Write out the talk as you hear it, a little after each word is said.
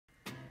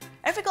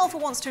Every golfer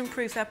wants to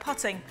improve their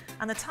putting,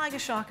 and the Tiger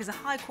Shark is a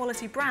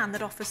high-quality brand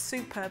that offers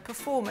superb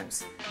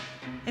performance.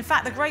 In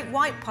fact, the Great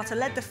White putter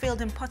led the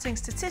field in putting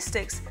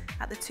statistics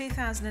at the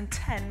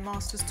 2010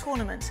 Masters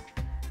tournament.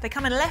 They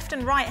come in left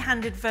and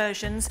right-handed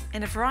versions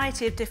in a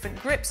variety of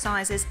different grip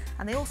sizes,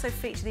 and they also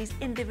feature these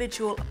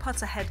individual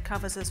putter head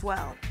covers as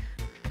well.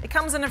 It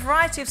comes in a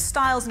variety of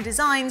styles and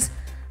designs,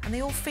 and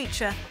they all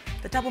feature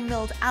the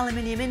double-milled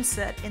aluminium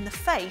insert in the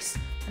face,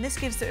 and this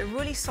gives it a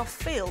really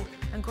soft feel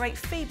and great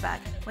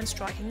feedback when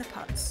striking the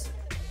putts.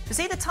 To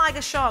see the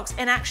Tiger Sharks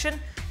in action,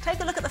 take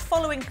a look at the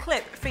following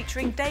clip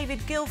featuring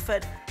David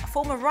Guilford, a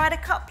former Ryder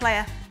Cup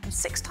player and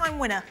 6-time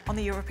winner on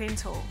the European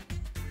Tour.